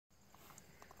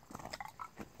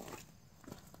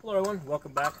Hello everyone,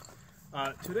 welcome back.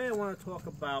 Today I want to talk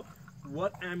about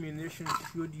what ammunition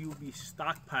should you be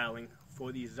stockpiling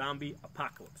for the zombie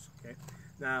apocalypse. Okay,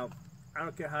 now I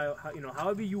don't care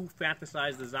however you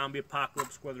fantasize the zombie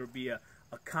apocalypse, whether it be a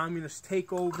communist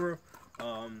takeover,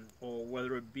 or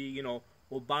whether it be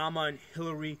Obama and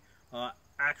Hillary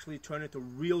actually turn into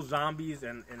real zombies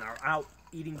and are out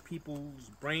eating people's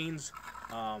brains,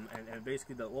 and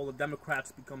basically all the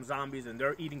Democrats become zombies and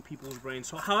they're eating people's brains.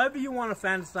 So however you want to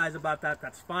fantasize about that,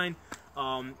 that's fine.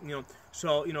 But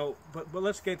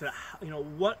let's get into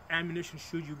what ammunition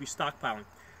should you be stockpiling?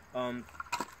 And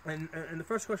the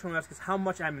first question I'm going to ask is how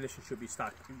much ammunition should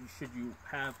you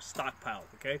have stockpiled?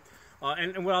 Okay,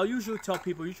 and what I'll usually tell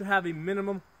people, you should have a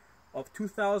minimum of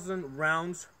 2,000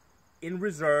 rounds in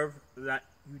reserve that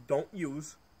you don't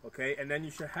use. Okay, and then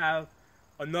you should have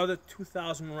another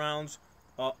 2,000 rounds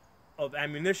of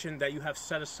ammunition that you have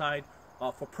set aside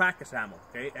for practice ammo.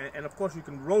 Okay, and of course you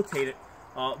can rotate it,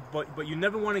 but you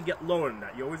never want to get lower than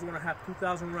that. You always want to have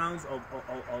 2,000 rounds of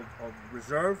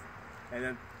reserve, and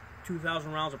then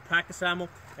 2,000 rounds of practice ammo.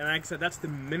 And like I said, that's the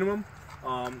minimum.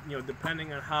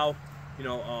 Depending on how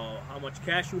much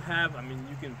cash you have, I mean,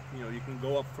 you can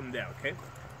go up from there. Okay,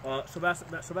 so that's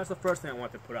the first thing I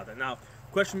want to put out there. Now,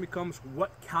 the question becomes,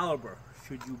 what caliber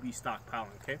should you be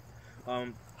stockpiling? Okay,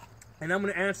 and I'm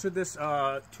going to answer this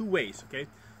two ways. Okay,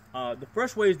 the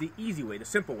first way is the easy way, the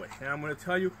simple way, and I'm going to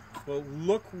tell you, well,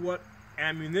 look what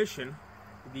ammunition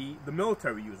the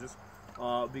military uses,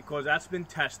 because that's been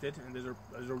tested and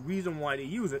there's a reason why they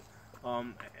use it.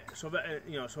 So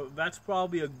that's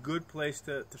probably a good place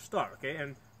to start. Okay,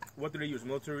 and what do they use? The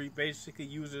military basically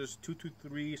uses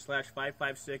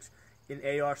 223/5.56 in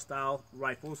AR style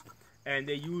rifles, and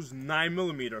they use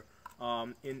 9mm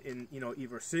in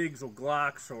either SIGs or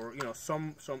Glocks or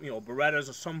some Berettas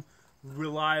or some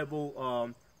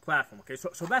reliable platform. Okay,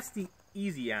 so that's the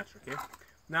easy answer. Okay,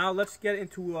 now let's get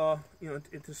into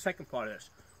into the second part of this.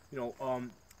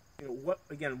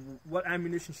 What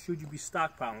ammunition should you be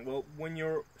stockpiling? Well, when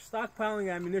you're stockpiling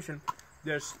ammunition,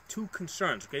 there's two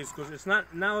concerns. Okay, because it's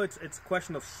a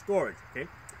question of storage. Okay,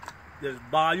 there's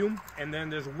volume and then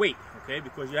there's weight. Okay,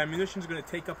 because your ammunition is going to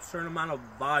take up a certain amount of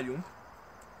volume.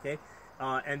 Okay,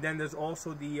 and then there's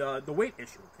also the weight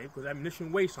issue. Okay, because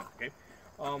ammunition weighs something.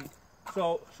 Okay,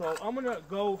 so I'm going to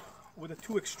go with the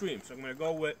two extremes. I'm going to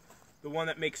go with the one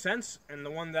that makes sense and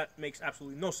the one that makes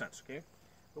absolutely no sense. Okay,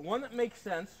 the one that makes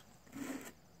sense,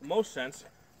 the most sense,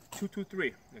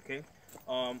 223. Okay,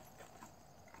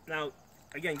 now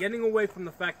again, getting away from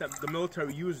the fact that the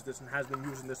military uses this and has been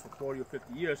using this for 40 or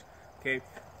 50 years. Okay,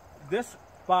 this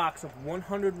box of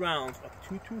 100 rounds of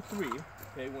 223.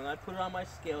 Okay, when I put it on my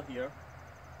scale here,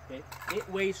 okay, it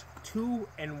weighs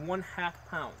 2.5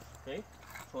 pounds. Okay,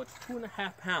 so it's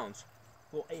 2.5 pounds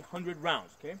for 100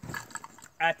 rounds. Okay,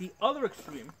 at the other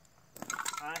extreme,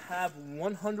 I have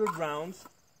 100 rounds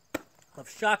of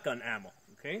shotgun ammo.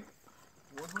 Okay,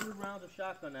 100 rounds of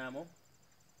shotgun ammo,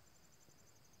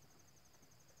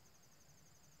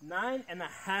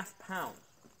 9.5 pounds.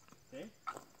 Okay,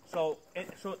 so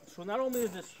not only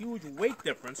is this huge weight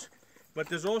difference, but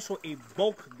there's also a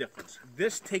bulk difference.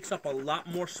 This takes up a lot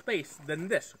more space than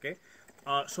this. Okay,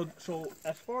 so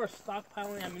as far as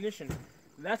stockpiling ammunition,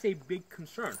 that's a big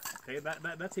concern. Okay,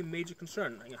 that's a major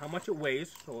concern. How much it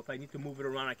weighs. So if I need to move it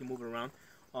around, I can move it around.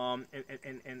 How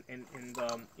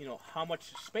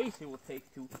much space it will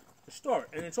take to store it.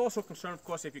 And it's also a concern, of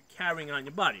course, if you're carrying it on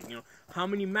your body. How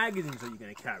many magazines are you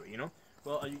going to carry?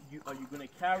 Well, are you going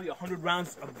to carry 100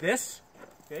 rounds of this?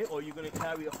 Okay, or are you going to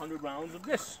carry 100 rounds of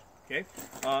this? Okay.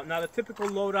 Now the typical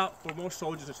loadout for most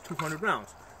soldiers is 200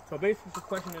 rounds. So basically, the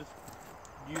question is,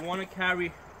 do you want to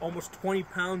carry almost 20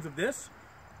 pounds of this,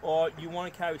 or do you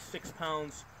want to carry 6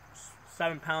 pounds,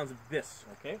 7 pounds of this?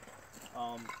 Okay.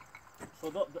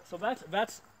 So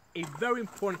that's a very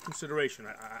important consideration,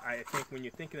 I think, when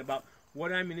you're thinking about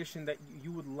what ammunition that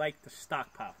you would like to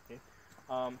stockpile. Okay.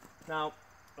 Now,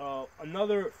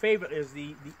 another favorite is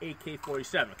the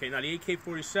AK-47. Okay. Now the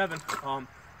AK-47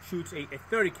 shoots a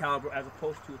 30 caliber as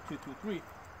opposed to a 223,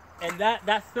 and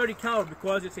that 30 caliber,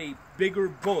 because it's a bigger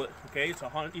bullet. Okay, it's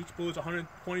each bullet is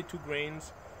 122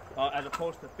 grains as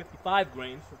opposed to 55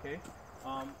 grains. Okay,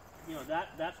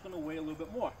 that's going to weigh a little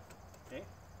bit more. Okay.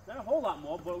 Not a whole lot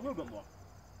more, but a little bit more.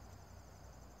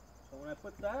 So when I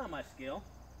put that on my scale,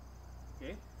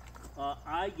 okay,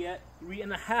 I get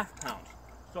 3.5 pounds.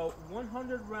 So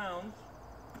 100 rounds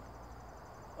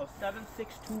of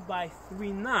 7.62 by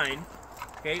 3.9,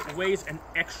 okay, weighs an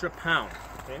extra pound.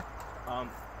 Okay.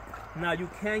 Now you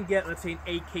can get, let's say,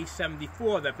 an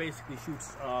AK-74 that basically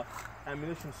shoots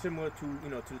ammunition similar to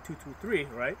to the 223,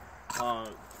 right?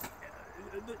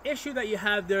 the issue that you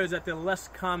have there is that they're less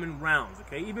common rounds,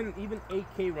 okay? Even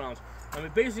AK rounds. I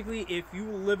mean, basically, if you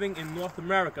were living in North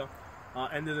America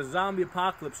and there's a zombie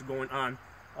apocalypse going on,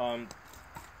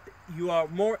 you are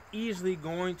more easily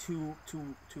going to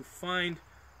find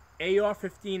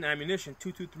AR-15 ammunition,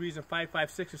 223s and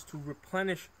 5.56s to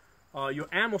replenish your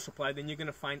ammo supply than you're going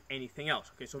to find anything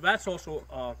else. Okay, so that's also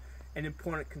an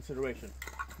important consideration.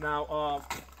 Now,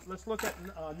 let's look at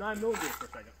 9mm for a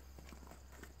second.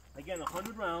 Again,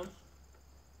 100 rounds.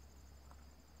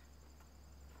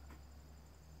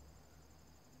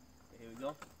 Here we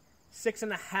go.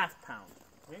 6.5 pounds.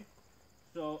 Okay.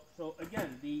 So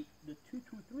again, the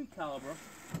 223 caliber,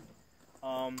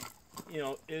 you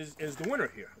know, is the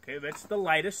winner here. Okay, that's the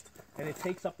lightest, and it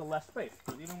takes up the less space.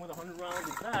 Because even with 100 rounds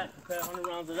of that, compare 100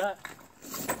 rounds of that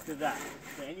to that.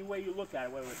 So any way you look at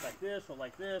it, whether it's like this or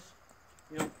like this,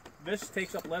 you know, this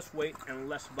takes up less weight and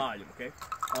less volume. Okay,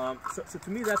 so to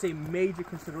me that's a major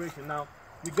consideration. Now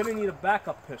you're gonna need a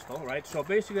backup pistol, right? So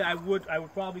basically, I would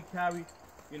probably carry,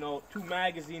 you know, 2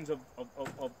 magazines of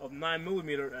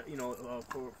 9mm, you know,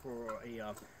 for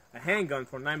a handgun,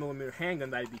 for a 9mm handgun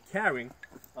that I'd be carrying.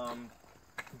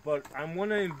 But I'm going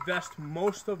to invest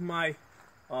most of my,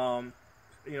 you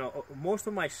know, most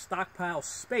of my stockpile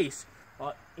space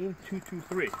in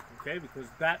 223, okay? Because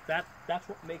that's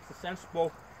what makes the sense,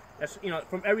 both, as you know,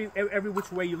 from every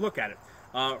which way you look at it.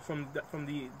 From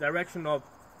the direction of,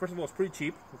 first of all, it's pretty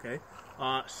cheap, okay?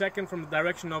 Second, from the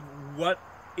direction of what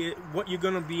you're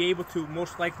going to be able to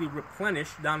most likely replenish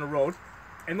down the road,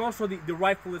 and also the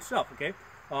rifle itself, okay?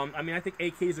 I mean, I think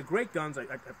AKs are great guns. I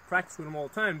practice with them all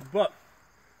the time, but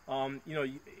you know,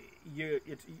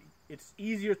 it's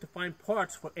easier to find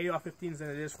parts for AR-15s than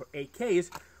it is for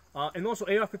AKs, and also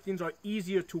AR-15s are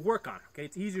easier to work on. Okay,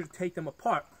 it's easier to take them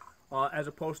apart as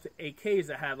opposed to AKs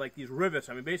that have like these rivets.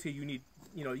 I mean, basically, you need,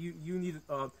 you know, you need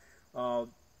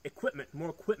equipment, more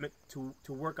equipment to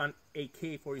work on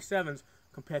AK-47s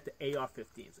compared to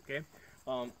AR-15s. Okay.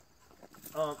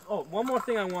 Oh, one more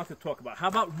thing I want to talk about. How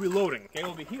about reloading? Okay,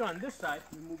 over here on this side,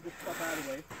 let me move this stuff out of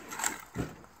the way.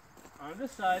 On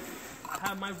this side, I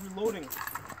have my reloading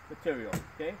material.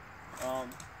 Okay,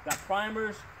 got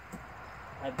primers.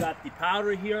 I've got the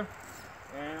powder here,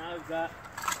 and I've got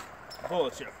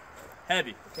bullets here,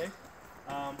 heavy. Okay.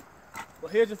 Well,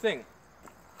 here's the thing.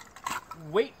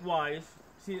 Weight-wise,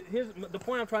 see, here's the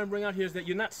point I'm trying to bring out here is that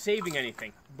you're not saving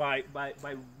anything by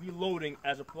reloading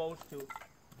as opposed to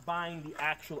buying the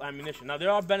actual ammunition. Now, there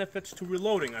are benefits to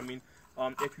reloading. I mean,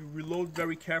 if you reload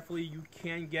very carefully, you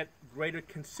can get greater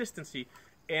consistency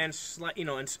and you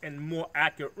know, and more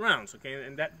accurate rounds. Okay,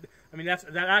 and that, I mean,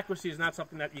 that accuracy is not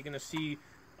something that you're going to see,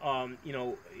 you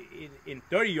know, in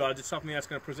 30 yards. It's something that's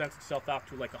going to present itself out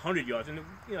to like 100 yards. And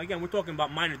you know, again, we're talking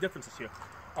about minor differences here.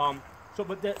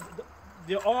 But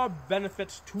there are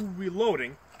benefits to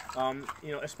reloading,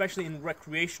 you know, especially in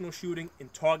recreational shooting, in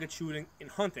target shooting, in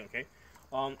hunting. Okay.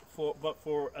 But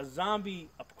for a zombie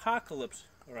apocalypse,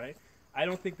 all right, I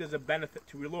don't think there's a benefit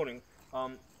to reloading.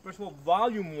 First of all,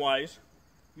 volume-wise,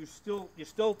 you're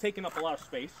still taking up a lot of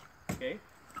space. Okay.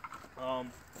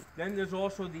 Then there's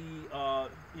also the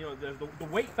you know, there's the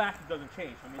weight factor doesn't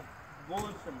change. I mean,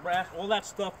 bullets and brass, all that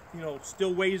stuff, you know,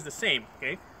 still weighs the same.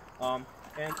 Okay.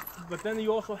 But then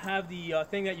you also have the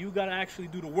thing that you got to actually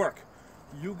do the work.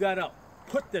 You got to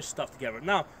put this stuff together.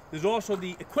 Now, there's also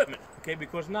the equipment, okay?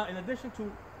 Because now, in addition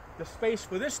to the space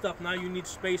for this stuff, now you need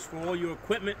space for all your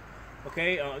equipment,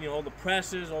 okay? You know, all the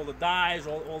presses, all the dies,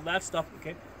 all that stuff,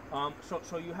 okay?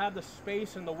 So you have the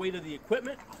space and the weight of the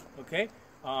equipment, okay?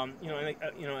 You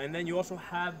know, and then you also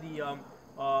have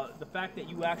the fact that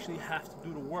you actually have to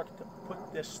do the work to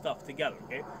put this stuff together,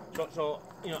 okay? So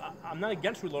you know, I'm not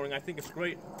against reloading. I think it's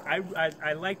great.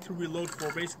 I like to reload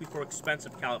basically for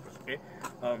expensive calibers, okay?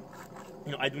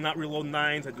 You know, I do not reload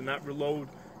 9s. I do not reload,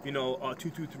 you know,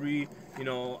 223. You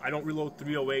know, I don't reload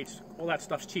 308s. All that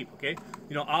stuff's cheap, okay?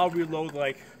 You know, I'll reload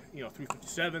like, you know,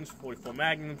 357s, 44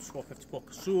 Magnums, 454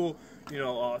 Casull, you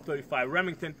know, 35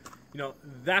 Remington. You know,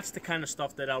 that's the kind of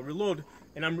stuff that I'll reload,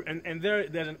 and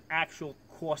there's an actual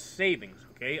cost savings,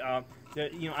 okay?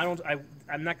 You know,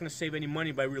 I'm not going to save any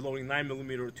money by reloading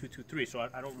 9mm or 223, so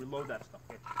I don't reload that stuff.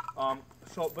 Okay?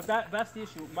 But that's the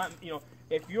issue. You know,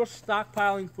 if you're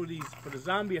stockpiling for the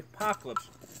zombie apocalypse,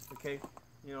 okay,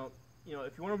 you know,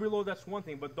 if you want to reload, that's one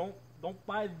thing, but don't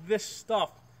buy this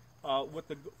stuff for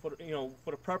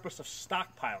the purpose of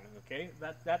stockpiling. Okay,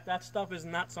 that stuff is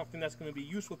not something that's going to be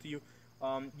useful to you.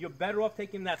 You're better off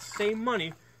taking that same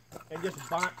money and just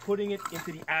putting it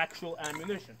into the actual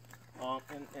ammunition.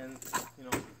 And you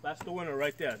know, that's the winner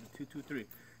right there, the 223.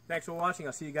 Thanks for watching.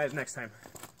 I'll see you guys next time.